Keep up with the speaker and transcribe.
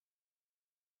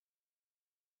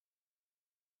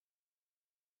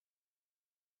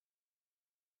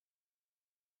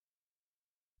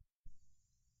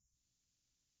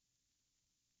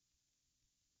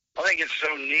I think it's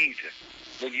so neat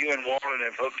that you and Walden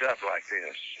have hooked up like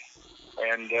this.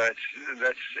 And that's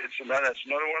another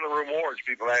one of the rewards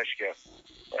people ask you,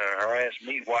 or ask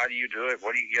me, why do you do it?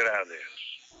 What do you get out of this?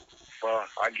 Well,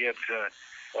 I get,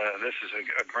 this is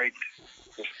a great,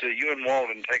 you and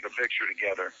Walden take a picture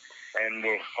together, and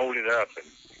we'll hold it up, and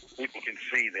people can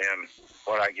see then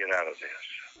what I get out of this.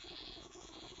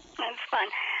 That's fun.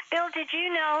 Bill, did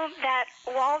you know that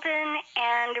Walden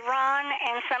and Ron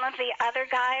and some of the other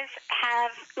guys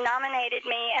have nominated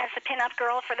me as a pinup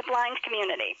girl for the blind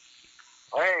community?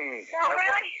 Hey,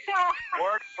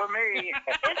 worked for me.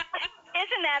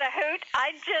 Isn't that a hoot?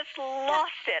 I just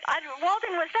lost it.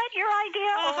 Walden, was that your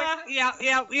idea?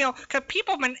 Yeah, because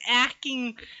people have been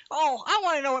asking, I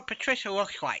want to know what Patricia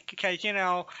looks like, because,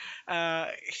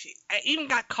 I even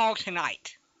got called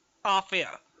tonight, off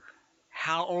air.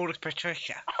 How old is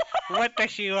Patricia? What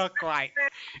does she look like?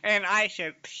 And I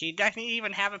said, she doesn't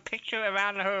even have a picture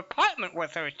around her apartment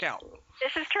with herself.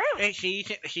 This is true. And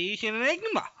she's an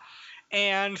enigma.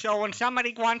 And so when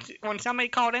somebody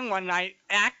called in one night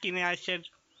asking, I said,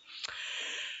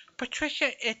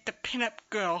 Patricia is the pinup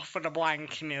girl for the blind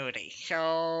community.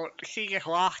 So she just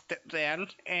lost it then,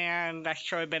 and that's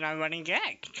sort of been a running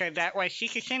gag. So that way she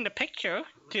could send a picture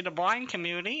to the blind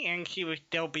community, and she would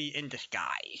still be in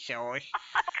disguise. So I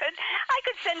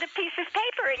could send a piece of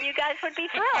paper, and you guys would be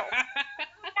thrilled.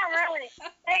 Yeah, really.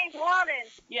 Hey, Walden.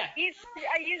 Yeah.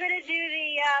 Are you going to do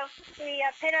the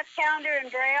pinup calendar in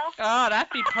Braille? Oh,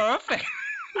 that'd be perfect.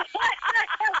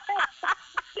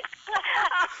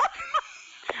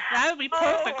 That would be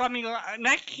perfect. I mean,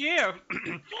 next year,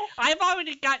 I've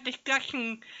already got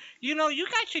discussion. You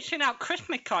guys should send out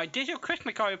Christmas cards, digital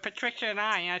Christmas cards with Patricia and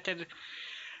I. And I said,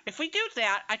 if we do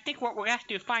that, I think what we're going to have to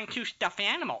do is find 2 stuffed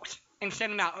animals and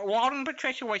send them out. Walden and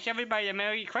Patricia wish everybody a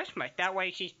Merry Christmas. That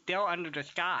way she's still under the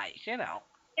skies, Yeah, well,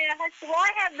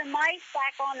 I have the mice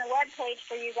back on the webpage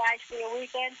for you guys for your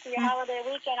weekend, for your holiday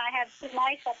weekend. I have 2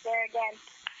 mice up there again.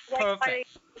 Perfect.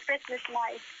 Christmas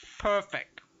mice.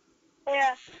 Perfect.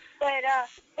 Yeah, but I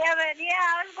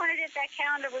was wondering if that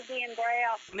calendar would be in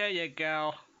Braille. There you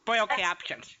go. Braille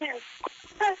captions.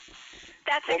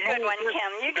 That's a good one,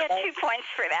 Kim. You get 2 points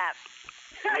for that.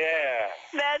 Yeah.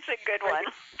 That's a good one.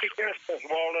 Christmas,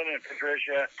 Walden and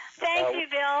Patricia. Thank you,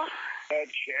 Bill.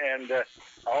 And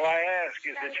all I ask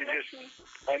is that you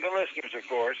and the listeners, of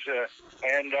course,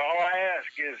 and all I ask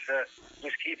is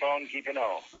just keep on keeping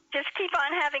on. Just keep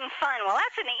on having fun. Well,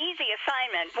 that's an easy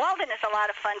assignment. Walden is a lot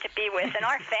of fun to be with, and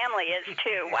our family is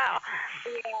too. Wow.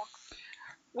 Yeah.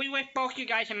 We wish both you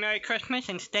guys a Merry Christmas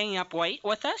and staying up late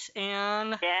with us,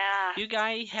 and you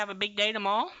guys have a big day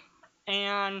tomorrow,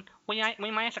 and we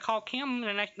might have to call Kim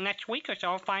the next week or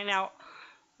so and find out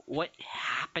what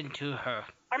happened to her.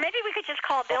 Or maybe we could just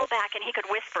call Bill back and he could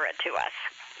whisper it to us.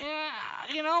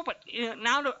 Yeah, but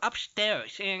now they're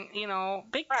upstairs, and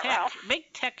big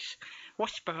text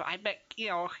whisper. I bet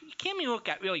Kim, you look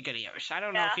got really good ears. I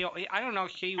don't know if she would. I don't know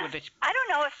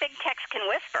if Big Tex can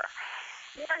whisper.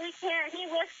 Yeah, he can. He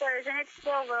whispers, and it's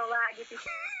still real loud. It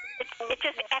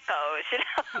just echoes,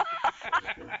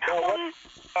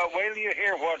 Wait till you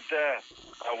hear what's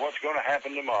going to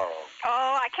happen tomorrow.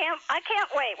 Oh, I can't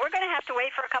wait. We're going to have to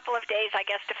wait for a couple of days, I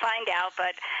guess, to find out,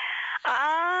 but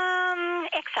I'm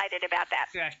excited about that.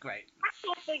 That's great. I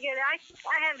can't figure it out.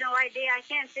 I have no idea. I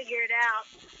can't figure it out.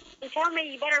 He told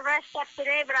me you better rest up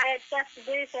today, but I had stuff to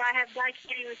do, so I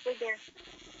can't even figure.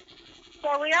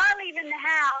 So we are leaving the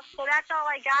house, so that's all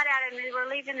I got out of it. We're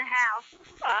leaving the house.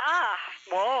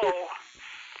 Whoa.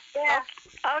 Yeah.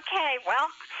 Okay, well,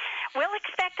 we'll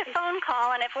expect a phone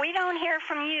call, and if we don't hear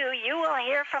from you, you will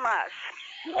hear from us.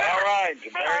 All right.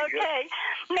 Okay.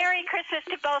 Merry Christmas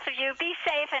to both of you. Be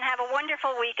safe and have a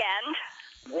wonderful weekend.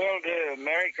 Will do.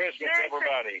 Merry Christmas,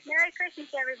 everybody. Merry Christmas,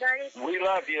 everybody. We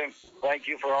love you. Thank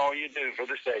you for all you do for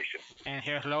the station. And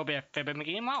here's a little bit of Fibber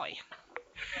McGee and Molly.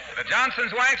 The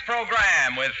Johnson's Wax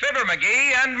Program with Fibber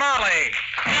McGee and Molly.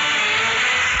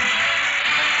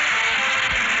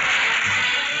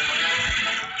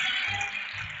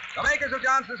 The makers of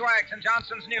Johnson's Wax and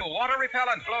Johnson's new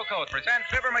water-repellent Glow Coat present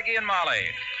Fibber McGee and Molly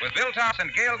with Bill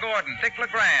Thompson, Gail Gordon, Dick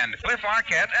LeGrand, Cliff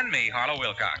Arquette, and me, Harlow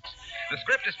Wilcox. The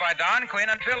script is by Don Quinn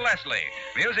and Phil Leslie.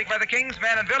 Music by the King's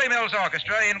Men and Billy Mills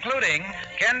Orchestra, including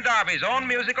Ken Darby's own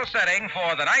musical setting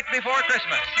for The Night Before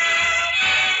Christmas.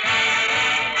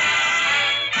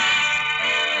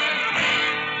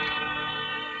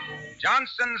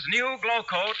 Johnson's new Glow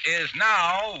Coat is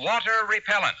now water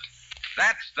repellent.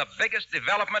 That's the biggest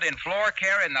development in floor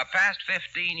care in the past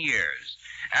 15 years.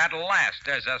 At last,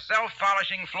 there's a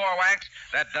self-polishing floor wax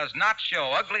that does not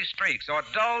show ugly streaks or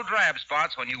dull drab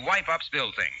spots when you wipe up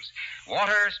spilled things.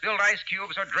 Water, spilled ice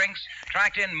cubes, or drinks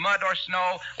tracked in mud or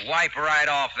snow wipe right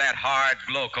off that hard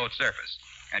glow coat surface.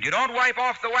 And you don't wipe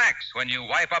off the wax when you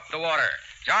wipe up the water.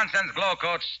 Johnson's Glow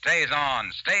Coat stays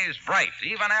on, stays bright,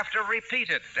 even after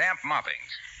repeated damp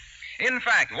moppings. In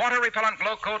fact, water-repellent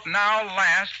Glow Coat now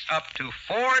lasts up to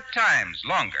 4 times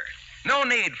longer. No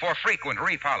need for frequent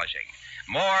repolishing.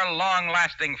 More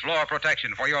long-lasting floor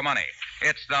protection for your money.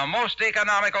 It's the most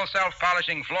economical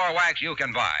self-polishing floor wax you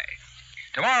can buy.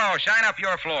 Tomorrow, shine up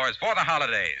your floors for the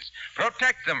holidays.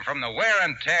 Protect them from the wear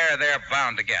and tear they're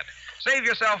bound to get. Save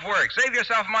yourself work. Save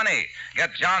yourself money.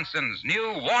 Get Johnson's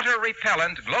new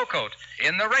water-repellent Glow Coat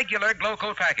in the regular Glow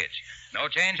Coat package. No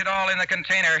change at all in the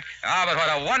container. Ah, but what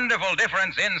a wonderful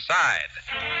difference inside.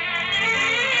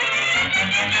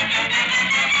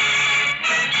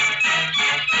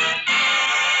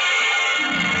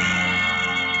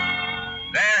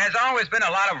 There has always been a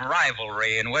lot of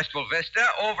rivalry in Wistful Vista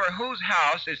over whose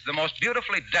house is the most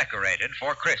beautifully decorated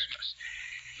for Christmas.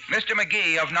 Mr.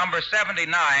 McGee of number 79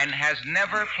 has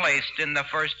never placed in the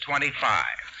first 25.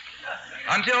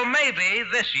 Until maybe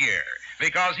this year,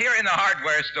 because here in the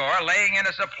hardware store, laying in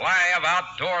a supply of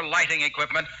outdoor lighting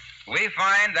equipment, we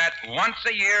find that once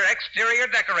a year exterior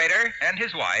decorator and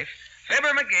his wife,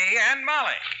 Fibber McGee and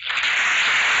Molly.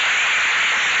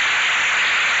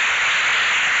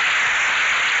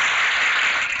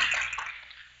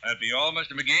 That be all,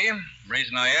 Mr. McGee?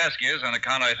 Reason I ask you is on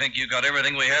account I think you got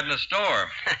everything we had in the store.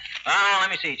 Oh, let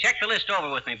me see. Check the list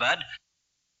over with me, Bud.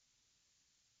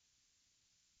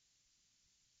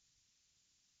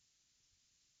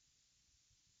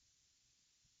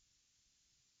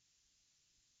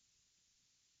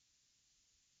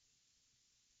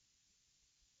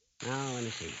 Now, let me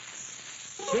see.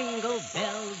 Jingle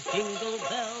bells, jingle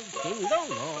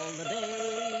all the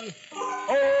day.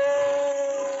 Oh,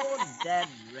 dead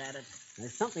rabbit.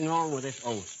 There's something wrong with this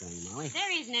O string, Molly.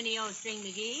 There isn't any O string,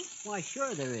 McGee. Why,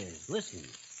 sure there is. Listen.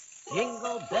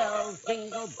 Jingle bells,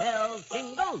 jingle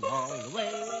all the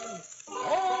way.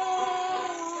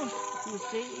 Oh, you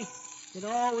see, it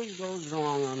always goes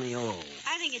wrong on the O.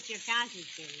 I think it's your conscience,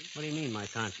 Billy. What do you mean, my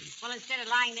conscience? Well, instead of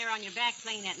lying there on your back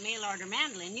playing that mail-order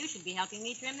mandolin, you should be helping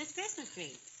me trim this Christmas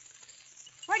tree.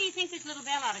 Where do you think this little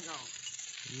bell ought to go?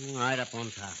 Right up on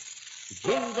top.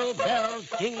 Jingle bells,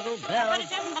 jingle bells. But it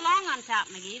doesn't belong on top,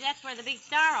 McGee. That's where the big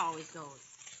star always goes.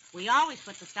 We always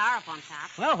put the star up on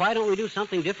top. Well, why don't we do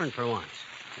something different for once?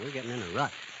 We're getting in a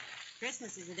rut.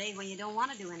 Christmas is a day when you don't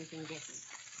want to do anything different.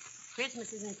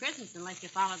 Christmas isn't Christmas unless you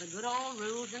follow the good old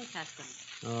rules and customs.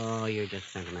 Oh, you're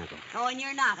just sentimental. Oh, and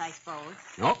you're not, I suppose.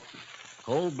 Nope.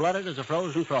 Cold-blooded as a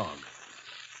frozen frog.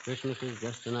 Christmas is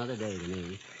just another day to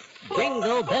me.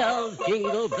 Jingle bells,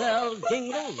 jingle all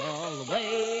the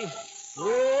way.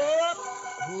 Whoop,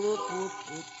 whoop, whoop,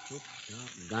 whoop, whoop.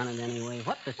 Doggone it anyway.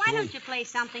 What the... Why don't you play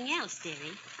something else,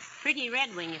 dearie? Pretty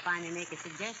Red Wing, if I may make a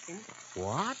suggestion.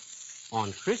 What?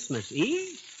 On Christmas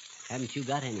Eve? Haven't you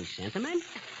got any sentiment?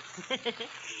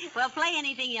 Well, play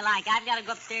anything you like. I've got to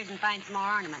go upstairs and find some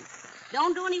more ornaments.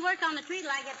 Don't do any work on the tree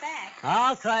till I get back.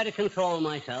 I'll try to control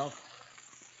myself.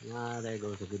 Ah, there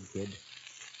goes a good kid.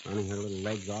 Running her little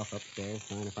legs off upstairs,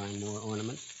 trying to find more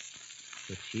ornaments.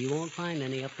 But she won't find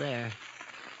any up there.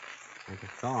 I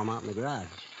just saw them out in the garage.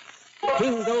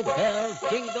 Jingle bells,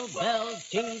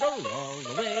 jingle all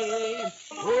the way.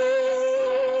 Oh!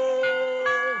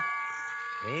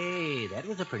 Hey, that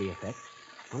was a pretty effect.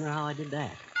 Wonder how I did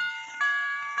that.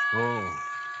 Oh,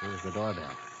 there's the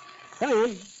doorbell. Come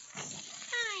in.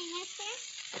 Hi,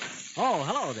 mister. Oh,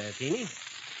 hello there, Teeny.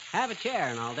 Have a chair,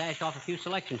 and I'll dash off a few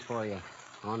selections for you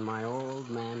on my old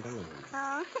mandolin.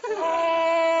 Oh.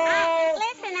 Oh!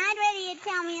 Listen, I'd rather you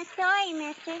tell me a story,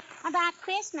 mister, about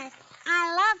Christmas.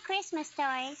 I love Christmas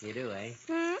stories. You do, eh?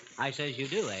 Hmm? I says you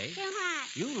do, eh? Do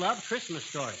what? You love Christmas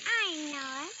stories. I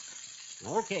know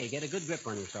it. Okay, get a good grip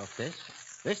on yourself, sis.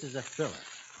 This is a thriller.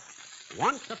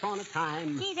 Once upon a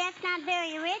time... Gee, that's not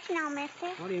very original, mister.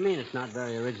 What do you mean it's not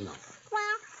very original?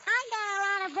 Well, I got a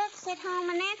lot of books at home,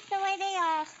 and that's the way they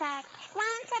all start.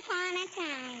 Once upon a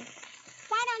time.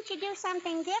 Why don't you do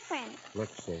something different? Look,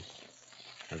 sis,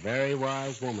 a very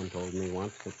wise woman told me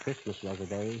once that Christmas was a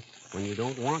day when you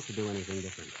don't want to do anything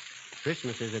different.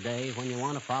 Christmas is a day when you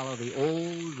want to follow the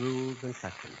old rules and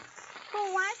customs.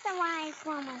 Who was the wise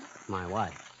woman? My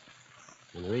wife.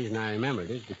 And the reason I remembered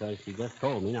is because she just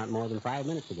told me not more than 5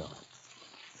 minutes ago.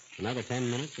 Another 10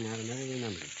 minutes and I've never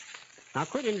remembered it. Now,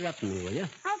 quit interrupting me, will you?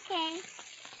 Okay.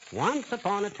 Once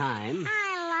upon a time...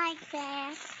 I like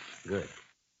that. Good.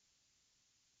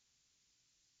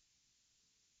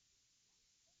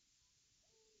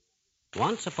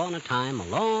 Once upon a time, a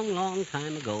long, long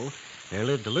time ago, there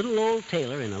lived a little old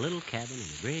tailor in a little cabin in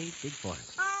a great big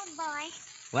forest. Oh, boy.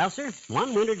 Well, sir,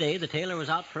 one winter day, the tailor was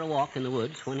out for a walk in the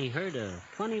woods when he heard a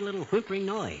funny little whimpering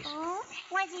noise. Oh,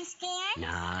 was he scared?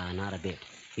 Nah, not a bit.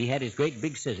 He had his great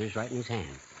big scissors right in his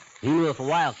hand. He knew if a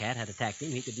wildcat had attacked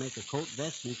him, he could make a coat,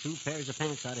 vest, and 2 pairs of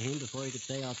pants out of him before he could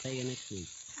say, I'll pay you next week.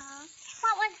 Oh.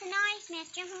 What was the noise,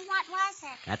 mister? What was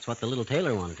it? That's what the little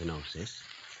tailor wanted to know, sis.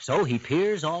 So he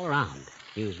peers all around.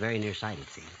 He was very nearsighted,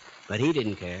 see. But he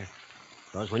didn't care.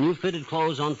 Because when you've fitted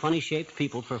clothes on funny-shaped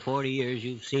people for 40 years,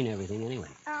 you've seen everything anyway.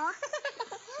 Oh.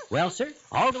 Well, sir,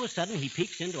 all of a sudden he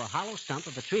peeks into a hollow stump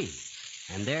of a tree.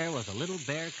 And there was a little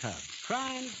bear cub,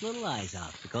 crying his little eyes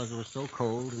out because it was so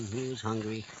cold and he was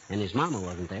hungry, and his mama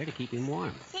wasn't there to keep him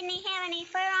warm. Didn't he have any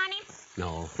fur on him?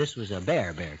 No, this was a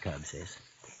bear cub, sis.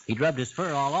 He'd rubbed his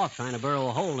fur all off trying to burrow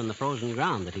a hole in the frozen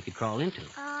ground that he could crawl into.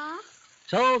 Oh.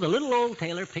 So the little old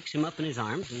tailor picks him up in his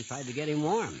arms and tried to get him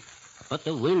warm. But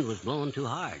the wind was blowing too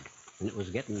hard, and it was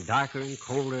getting darker and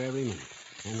colder every minute.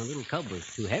 And the little cub was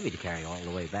too heavy to carry all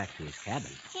the way back to his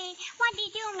cabin. Hey, what'd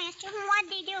he do, mister?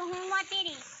 What'd he do? What did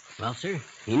he? Well, sir,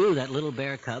 he knew that little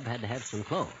bear cub had to have some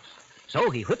clothes.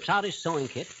 So he whips out his sewing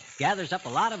kit, gathers up a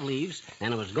lot of leaves,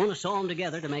 and was going to sew them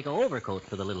together to make an overcoat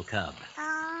for the little cub.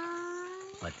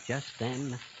 Oh. But just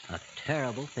then, a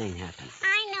terrible thing happened.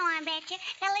 I know, I bet you.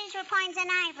 The leaves were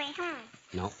poison ivy,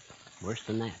 No, worse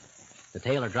than that. The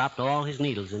tailor dropped all his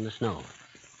needles in the snow.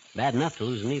 Bad enough to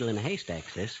lose a needle in a haystack,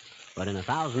 sis, but in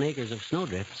 1,000 acres of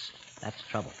snowdrifts, that's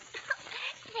trouble.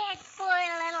 That poor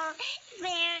little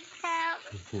bear cub.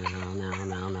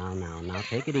 Now,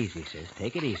 take it easy, sis.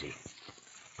 Take it easy.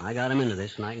 I got him into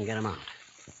this, and I can get him out.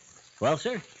 Well,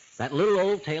 sir, that little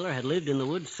old tailor had lived in the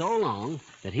woods so long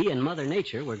that he and Mother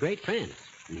Nature were great friends,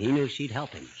 and he knew she'd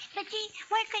help him. But gee,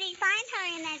 where could he find her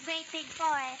in that great big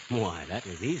forest? Why, that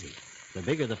was easy. The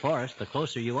bigger the forest, the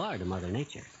closer you are to Mother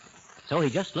Nature. So he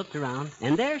just looked around,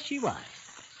 and there she was.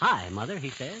 Hi, Mother, he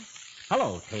says.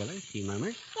 Hello, Tailor, she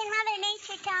murmured. Can Mother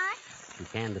Nature talk? She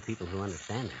can to people who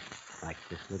understand her, like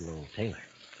this little old tailor.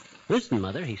 Listen,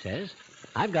 Mother, he says.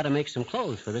 I've got to make some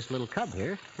clothes for this little cub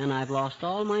here, and I've lost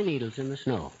all my needles in the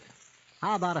snow.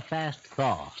 How about a fast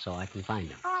thaw so I can find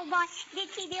them? Oh, boy. Did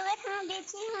she do it, Did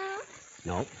she,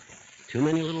 Nope. Too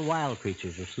many little wild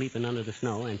creatures were sleeping under the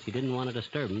snow, and she didn't want to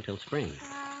disturb them till spring.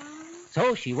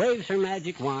 So she waves her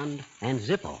magic wand, and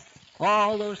zippo,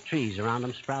 all those trees around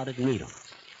them sprouted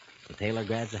needles. The tailor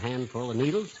grabs a handful of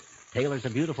needles, tailors a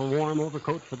beautiful warm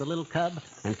overcoat for the little cub,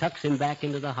 and tucks him back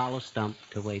into the hollow stump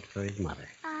to wait for his mother.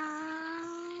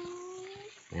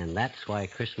 And that's why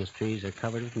Christmas trees are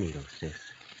covered with needles, sis,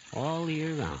 all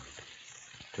year round.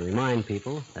 To remind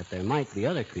people that there might be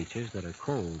other creatures that are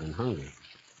cold and hungry.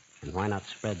 And why not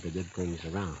spread the good things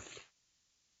around?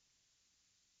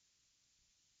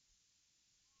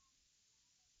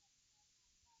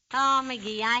 Oh,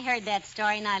 McGee, I heard that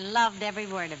story, and I loved every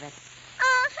word of it.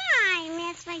 Oh, hi,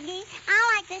 Miss McGee.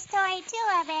 I like the story, too,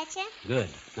 I bet you. Good.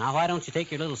 Now, why don't you take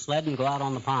your little sled and go out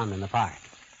on the pond in the park?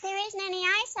 There isn't any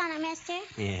ice on it, mister.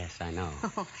 Yes, I know.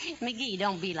 Oh, McGee,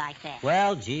 don't be like that.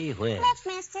 Well, gee whiz. Look,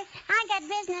 mister, I got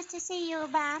business to see you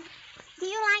about. Do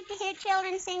you like to hear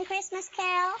children sing Christmas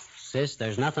carols? Sis,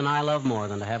 there's nothing I love more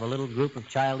than to have a little group of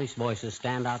childish voices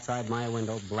stand outside my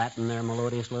window blatting their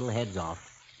melodious little heads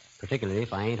off, particularly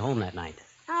if I ain't home that night.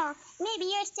 Oh, maybe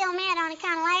you're still mad on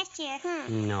account of last year,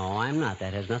 No, I'm not.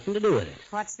 That has nothing to do with it.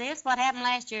 What's this? What happened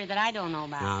last year that I don't know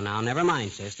about? Now, never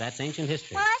mind, sis. That's ancient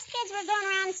history. Well, us kids were going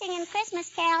around singing Christmas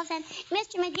carols, and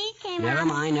Mr. McGee came Never out.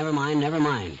 Never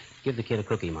mind. Give the kid a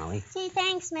cookie, Molly. Gee,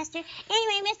 thanks, mister.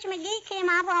 Anyway, Mr. McGee came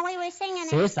out while we were singing.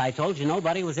 Sis, I told you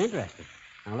nobody was interested.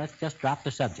 Now, let's just drop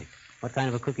the subject. What kind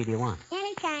of a cookie do you want?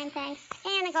 Any kind, thanks.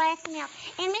 And a glass of milk.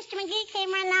 And Mr. McGee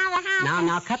came running out of the house.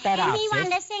 Now, cut that out, And he sis.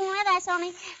 wanted to sing with us,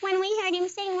 only when we heard him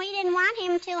sing, we didn't want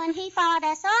him to, and he followed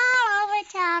us all over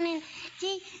town. And,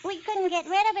 gee, we couldn't get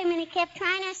rid of him, and he kept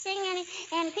trying to sing,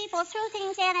 and people threw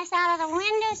things at us out of the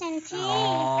windows, and, gee.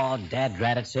 Oh, Dad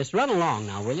drat it, sis. Run along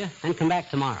now, will you? And come back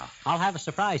tomorrow. I'll have a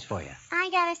surprise for you. I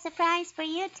got a surprise for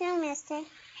you, too, mister.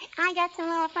 I got some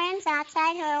little friends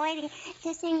outside who are waiting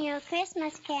to sing you a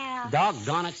Christmas carol.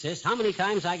 Doggone it, sis. How many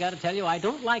times I got to tell you I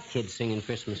don't like kids singing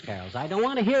Christmas carols. I don't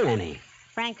want to hear any.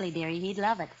 Frankly, dearie, he'd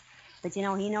love it. But, you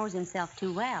know, he knows himself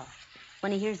too well.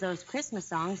 When he hears those Christmas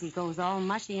songs, he goes all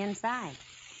mushy inside.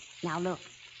 Now, look.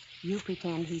 You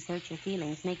pretend he's hurt your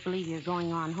feelings. Make believe you're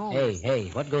going on home.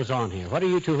 Hey, what goes on here? What are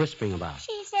you two whispering about?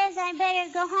 She says I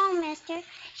better go home, mister.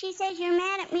 She says you're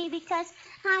mad at me because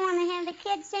I want to have the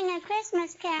kids sing a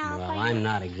Christmas carol Well, for you. I'm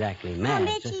not exactly mad. I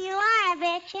bet you are, I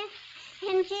bet you.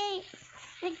 And, gee,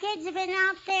 the kids have been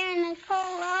out there in the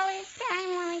cold all this time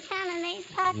on account of these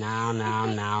pups. Now,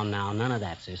 none of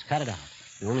that, sis. Cut it out.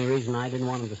 The only reason I didn't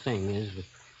want them to sing is,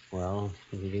 well,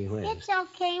 gee whiz. It's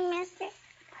okay, mister.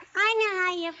 I know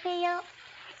how you feel.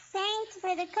 Thanks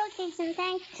for the cookies and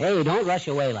thanks. Hey, don't rush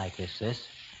away like this, sis.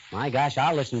 My gosh,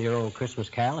 I'll listen to your old Christmas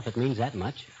carol if it means that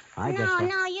much. No, you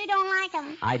don't like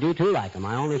them. I do, too, like them.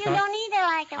 I only You don't either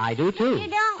like them. I do, too. You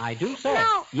don't. I do, so.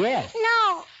 No. Yes.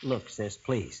 No. Look, sis,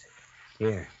 please.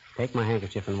 Here, take my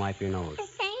handkerchief and wipe your nose.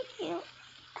 Thank you.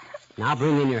 Now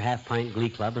bring in your half-pint glee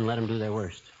club and let them do their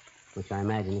worst, which I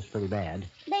imagine is pretty bad.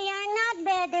 They are not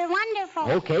bad. They're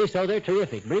wonderful. Okay, so they're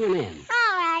terrific. Bring them in.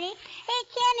 All righty. Hey,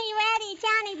 Kenny, Ratty,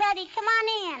 Johnny, Buddy, come on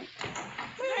in.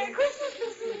 Merry Christmas,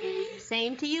 Mr. McGee.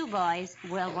 Same to you, boys.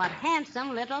 Well, what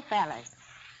handsome little fellas.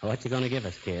 What you gonna give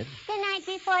us, kid? The night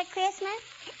before Christmas.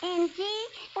 And, gee,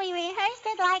 we rehearsed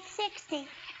it like 60.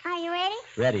 Are you ready?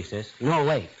 Ready, sis. No,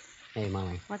 wait. Hey,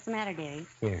 Molly. What's the matter, dearie?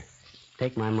 Here,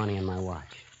 take my money and my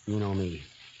watch. You know me.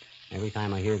 Every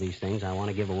time I hear these things, I want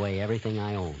to give away everything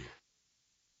I own.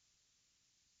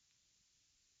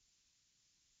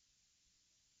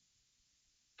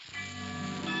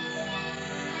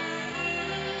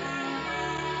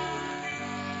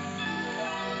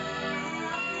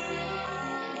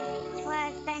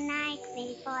 Twas the night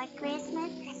before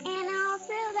Christmas, and all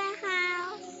through the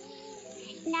house,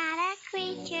 not a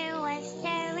creature was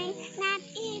stirring, not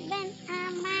even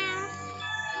a mouse.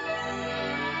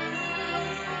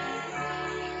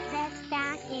 The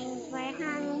stockings were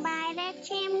hung by the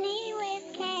chimney with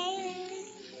care,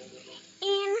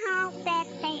 in hope that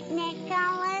St.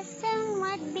 Nicholas soon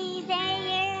would be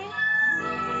there.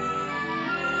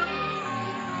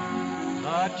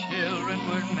 The children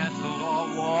were nestled all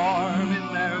warm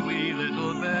in their wee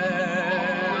little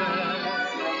bed,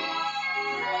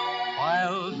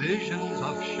 while visions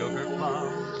of sugar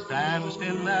plums danced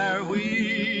in their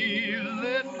wee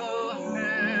little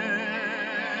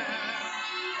heads.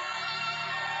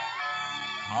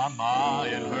 Mama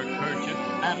in her kerchief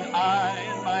and I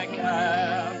in my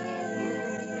cap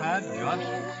had just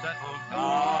settled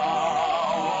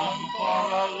down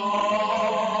for a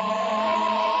long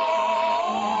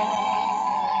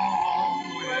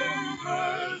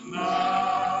winter's night.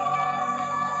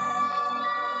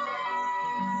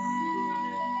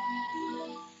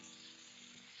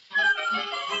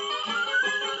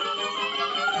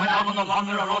 When out on the lawn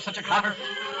there arose such a clatter,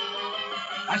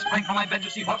 I sprang from my bed to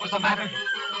see what was the matter.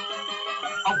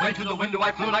 Away to the window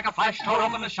I flew like a flash, tore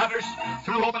open the shutters,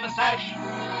 threw open the sash.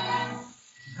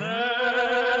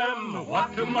 Then,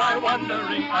 what to my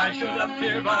wondering, I should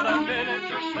appear but a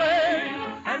miniature sleigh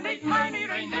and a tiny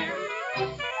reindeer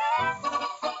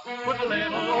with a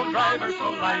little old driver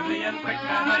so lively and quick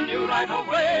that I knew right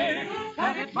away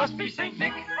that it must be St.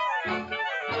 Nick.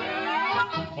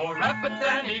 For rabbits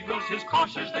and eagles, his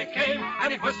coursers they came,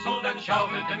 and he whistled and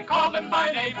shouted and called them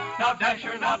by name. Now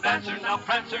Dasher, now Dancer, now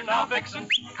Prancer, now Vixen,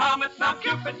 Comet, now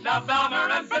Cupid, now Donner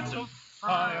and Blitzen.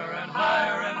 Higher and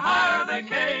higher and higher they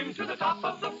came, to the top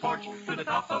of the porch, to the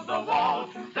top of the wall.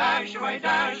 Dash away,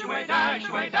 dash away, dash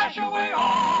away, dash away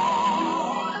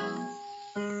all.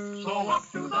 So up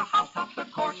to the housetops the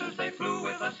coursers they flew,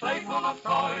 with a sleigh full of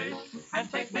toys, and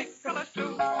St. Nicholas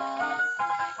too.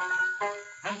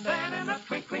 And then in a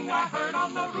twinkling I heard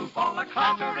on the roof all the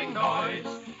clattering noise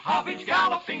of each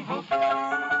galloping hoof.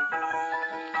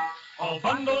 All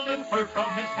bundled in fur from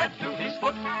his head to his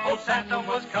foot, old Santa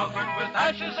was covered with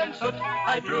ashes and soot.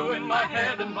 I drew in my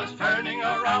head and was turning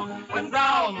around, when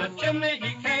down the chimney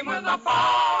he came with a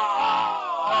bow.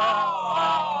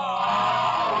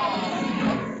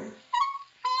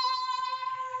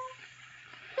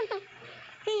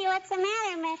 Gee, what's the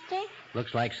matter, mister?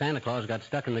 Looks like Santa Claus got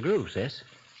stuck in the groove, sis.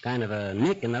 Kind of a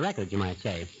nick in the record, you might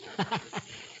say.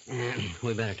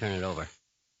 We better turn it over.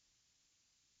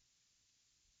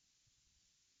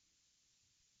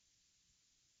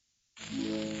 His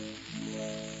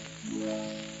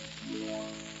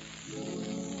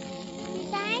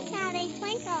eyes, how they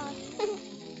twinkle.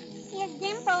 His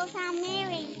dimples, how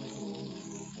merry.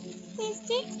 His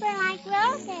cheeks were like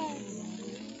roses.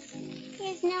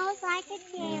 His nose like a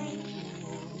cherry.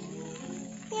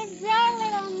 His droll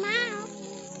little mouth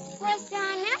was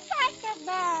drawn up like a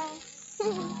bow.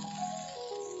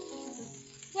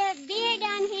 The beard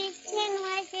on his chin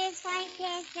was as white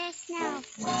as the snow.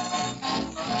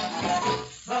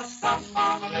 The stump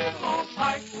of a little old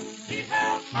pipe he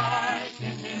held pipe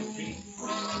in his teeth,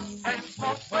 and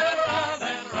smoke went round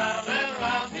and round and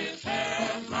round his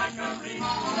head like a wreath.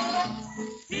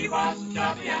 He was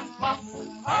chubby and plump, a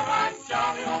right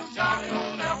jolly old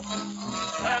elf.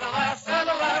 And I laughed and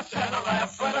I laughed and I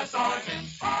laughed when I saw him in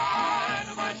spite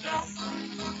of myself.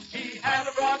 He had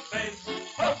a broad face,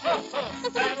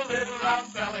 and a little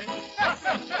round belly.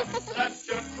 That's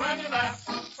just when he laughed,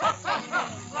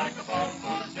 like a bowl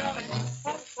full of jelly.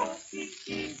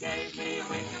 He gave me a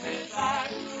wink of his eye,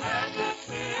 and a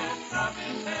twist of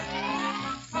his head.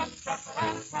 A chuckle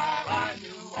and a smile, I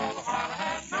knew all the while I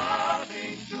had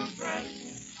nothing to dread.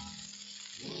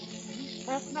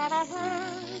 Spoke not a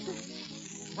word,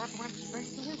 but went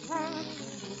straight to his head,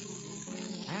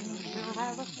 and killed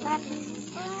all the stopping,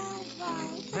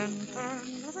 then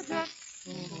turned to the jet,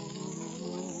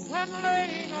 then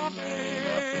laying a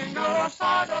finger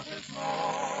aside of his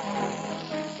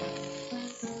nose,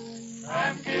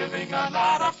 and giving a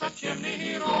nod up the chimney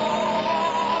he rose.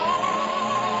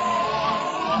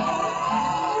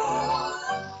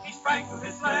 He sprang to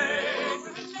his leg,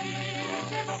 with his teeth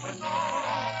came up his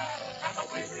nose, and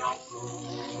away we all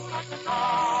flew like the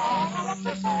dawn of a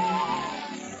thistle.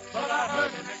 But I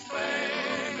heard him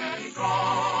exclaim, and he cried,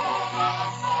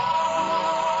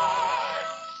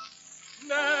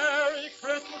 Merry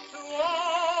Christmas to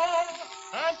all,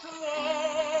 and to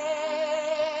all,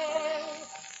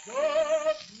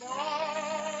 good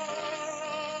night.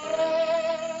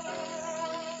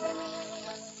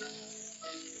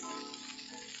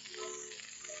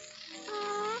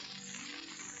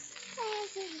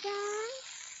 Where's he gone?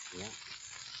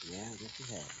 Yeah, I guess he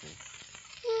has, sir.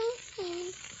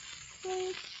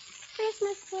 The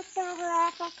Christmas gets over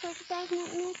awful quick, doesn't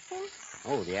it, mister?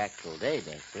 Oh, the actual day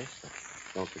does, sis. But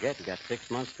don't forget, you got 6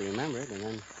 months to remember it, and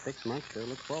then 6 months to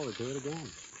look forward to it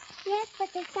again. Yes,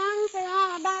 but the songs are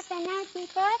all about the night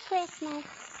before Christmas.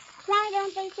 Why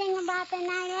don't they sing about the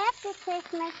night after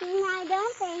Christmas? And why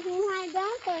don't they? And why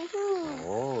don't they?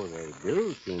 Oh, they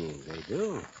do, Teeny, they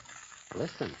do.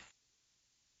 Listen.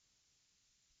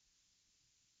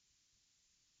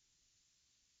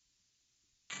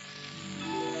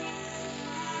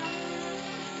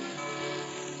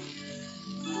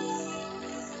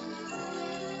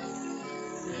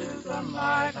 It's the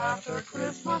night after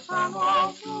Christmas and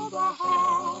all through the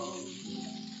house,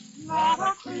 not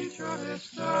a creature is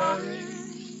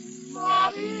stirring,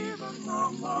 not even a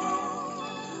mouse.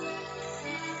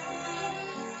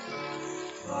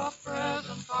 The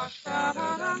presents are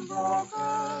scattered and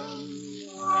broken,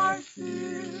 I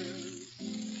fear,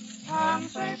 and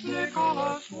St.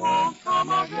 Nicholas won't come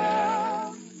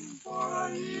again for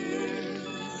a year.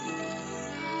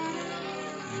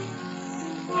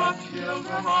 The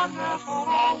children are nestled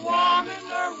all warm in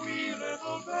their wee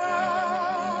little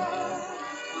beds,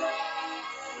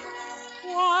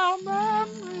 while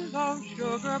memories of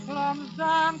sugar plums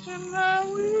dance in their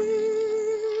wee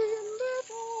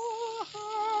little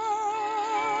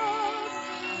heads.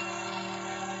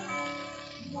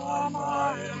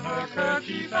 Mama in her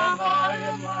kerchief and I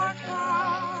in my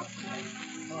cap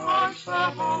are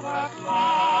settled at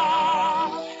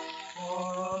last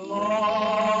for a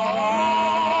long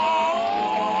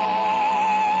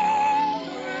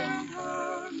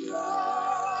winter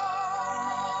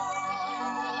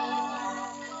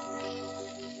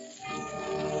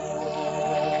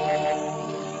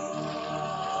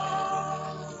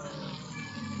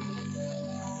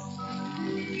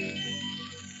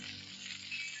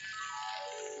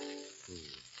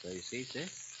So you see,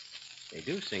 sis, they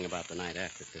do sing about the night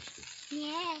after Christmas.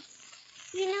 Yes.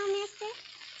 You know, mister,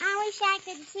 I wish I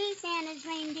could see Santa's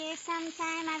reindeer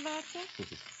sometime, I betcha.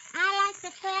 I like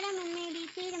to pet him and maybe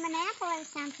feed him an apple or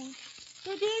something.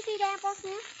 Do deers eat apples,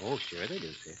 miss? Oh, sure they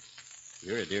do, sis.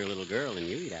 You're a dear little girl and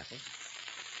you eat apples.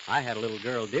 I had a little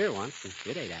girl deer once and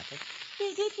it ate apples.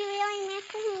 Did you really,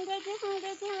 mister? Did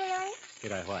you really?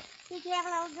 Did I what? Did you have a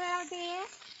little girl deer?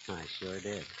 I sure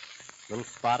did. Little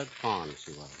spotted fawn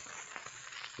she was.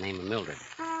 Name of Mildred.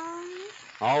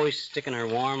 Always sticking her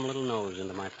warm little nose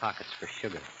into my pockets for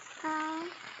sugar.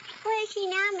 Where is she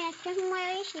now, mister?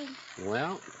 Where is she?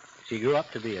 Well, she grew up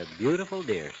to be a beautiful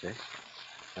deer, sis.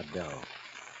 A doe.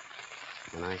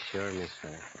 And I sure miss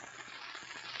her.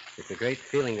 It's a great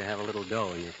feeling to have a little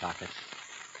doe in your pocket,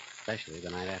 especially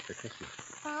the night after Christmas.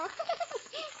 Oh.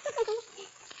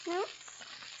 No?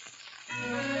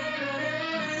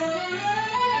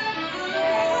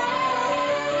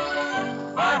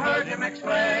 I heard him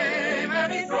exclaim,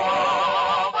 and he drove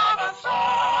out of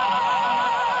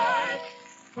sight.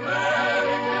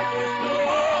 Merry Christmas to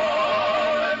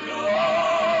all, and to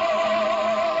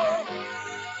all,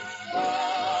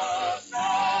 good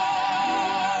night.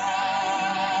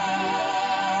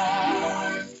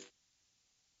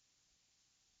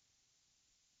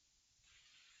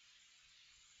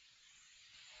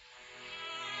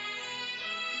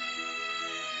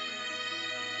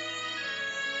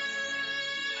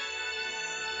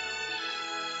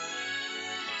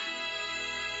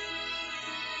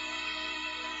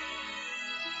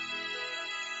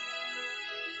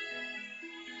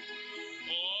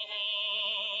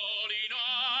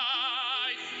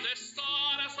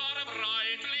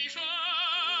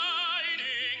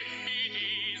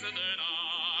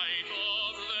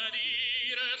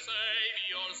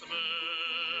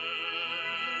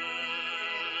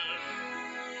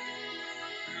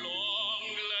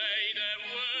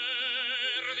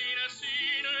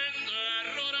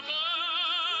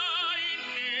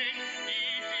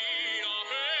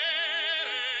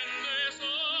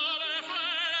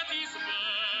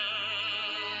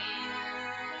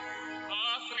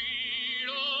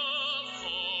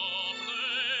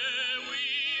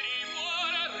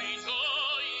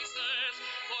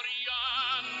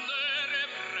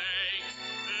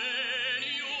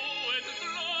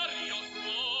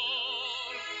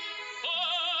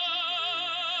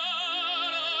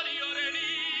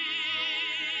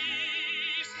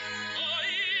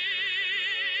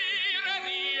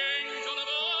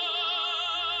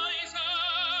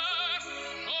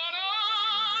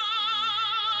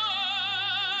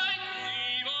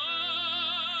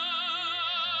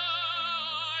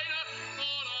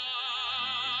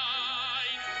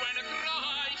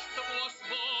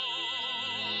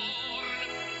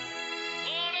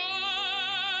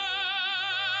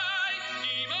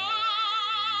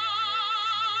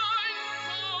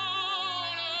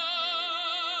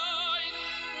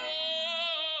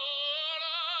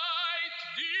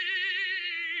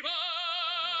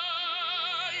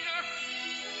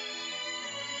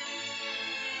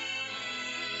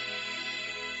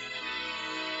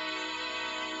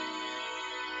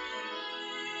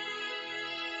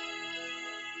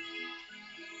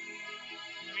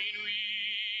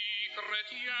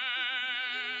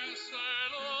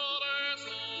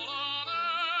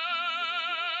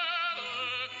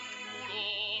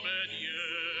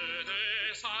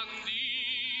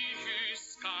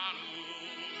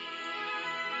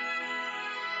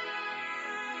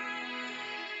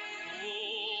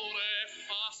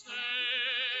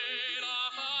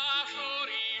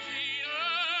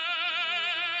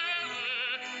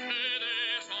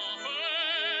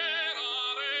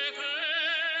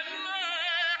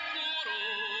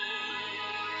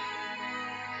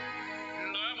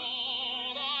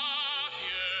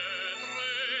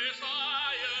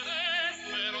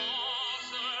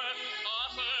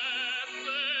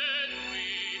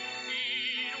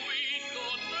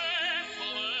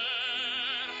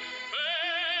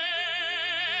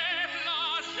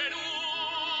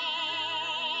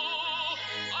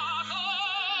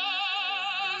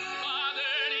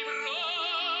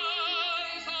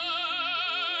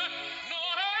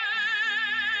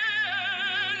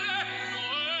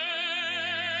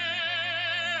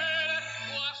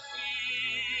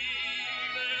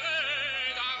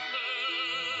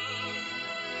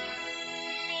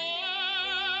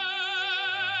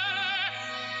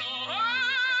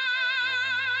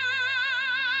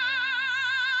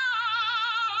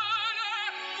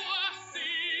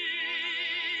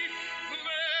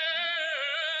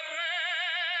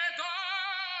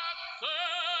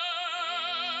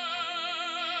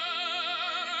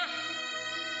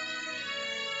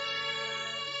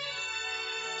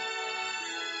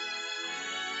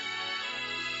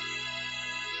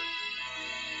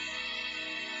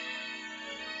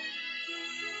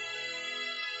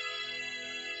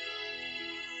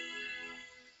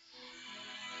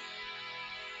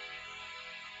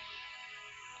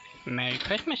 Merry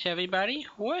Christmas, everybody.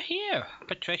 We're here.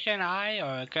 Patricia and I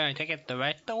are going to take it the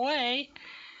rest of the way.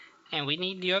 And we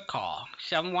need your call.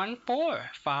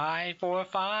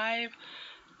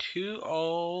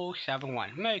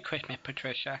 714-545-2071. Merry Christmas,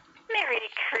 Patricia. Merry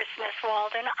Christmas,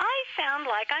 Walden. I sound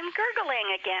like I'm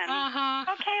gurgling again.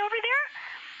 Uh-huh. Okay over there?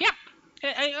 Yep.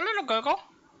 A little gurgle.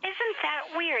 Isn't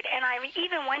that weird? And I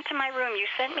even went to my room. You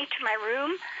sent me to my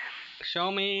room.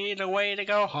 Show me the way to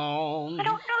go home. I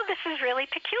don't know. This is really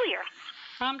peculiar.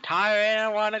 I'm tired. I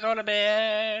want to go to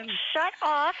bed. Shut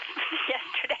off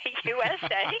Yesterday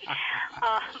USA.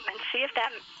 And see if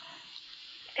that...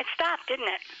 It stopped, didn't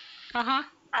it? Uh-huh.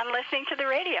 I'm listening to the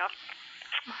radio.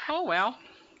 Oh, well.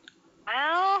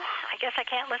 Well, I guess I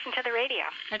can't listen to the radio.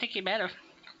 I think you better.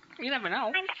 You never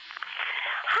know.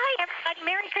 Hi, everybody.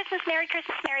 Merry Christmas, Merry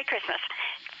Christmas, Merry Christmas.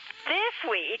 This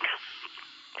week,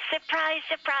 surprise,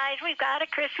 surprise, we've got a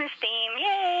Christmas theme.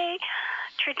 Yay!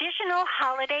 Traditional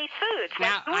holiday foods.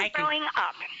 Now growing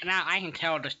up. Now I can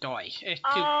tell the stories. It's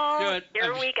too good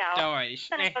here of we go. stories.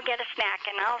 I'm going to go get a snack,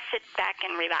 and I'll sit back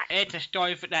and relax. It's a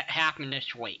story that happened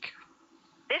this week.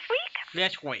 This week?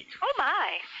 This week. Oh,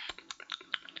 my.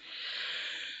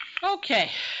 Okay.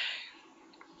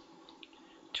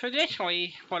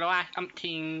 Traditionally, for the last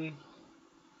 20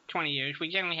 years, we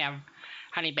generally have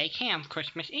honey baked ham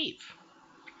Christmas Eve.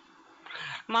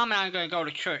 Mom and I are going to go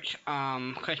to church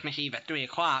Christmas Eve at 3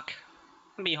 o'clock.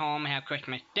 I'll be home, have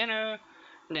Christmas dinner,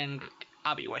 then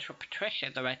I'll be with Patricia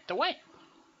the rest of the way.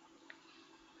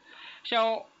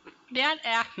 So, Dad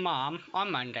asked Mom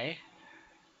on Monday,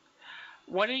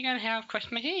 what are you going to have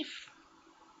Christmas Eve?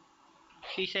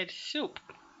 She said, soup.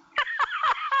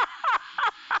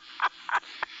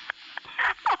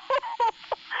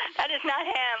 That is not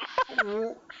ham.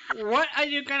 What are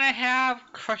you going to have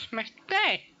Christmas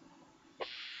Day?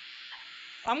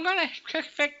 I'm going to cook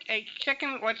a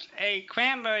chicken with a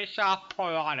cranberry sauce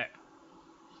poured on it.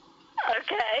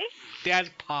 Okay. Dad's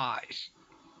pies.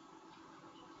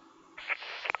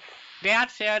 Dad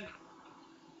said,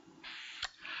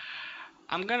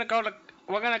 we're going to go to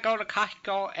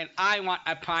Costco and I want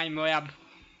a prime rib.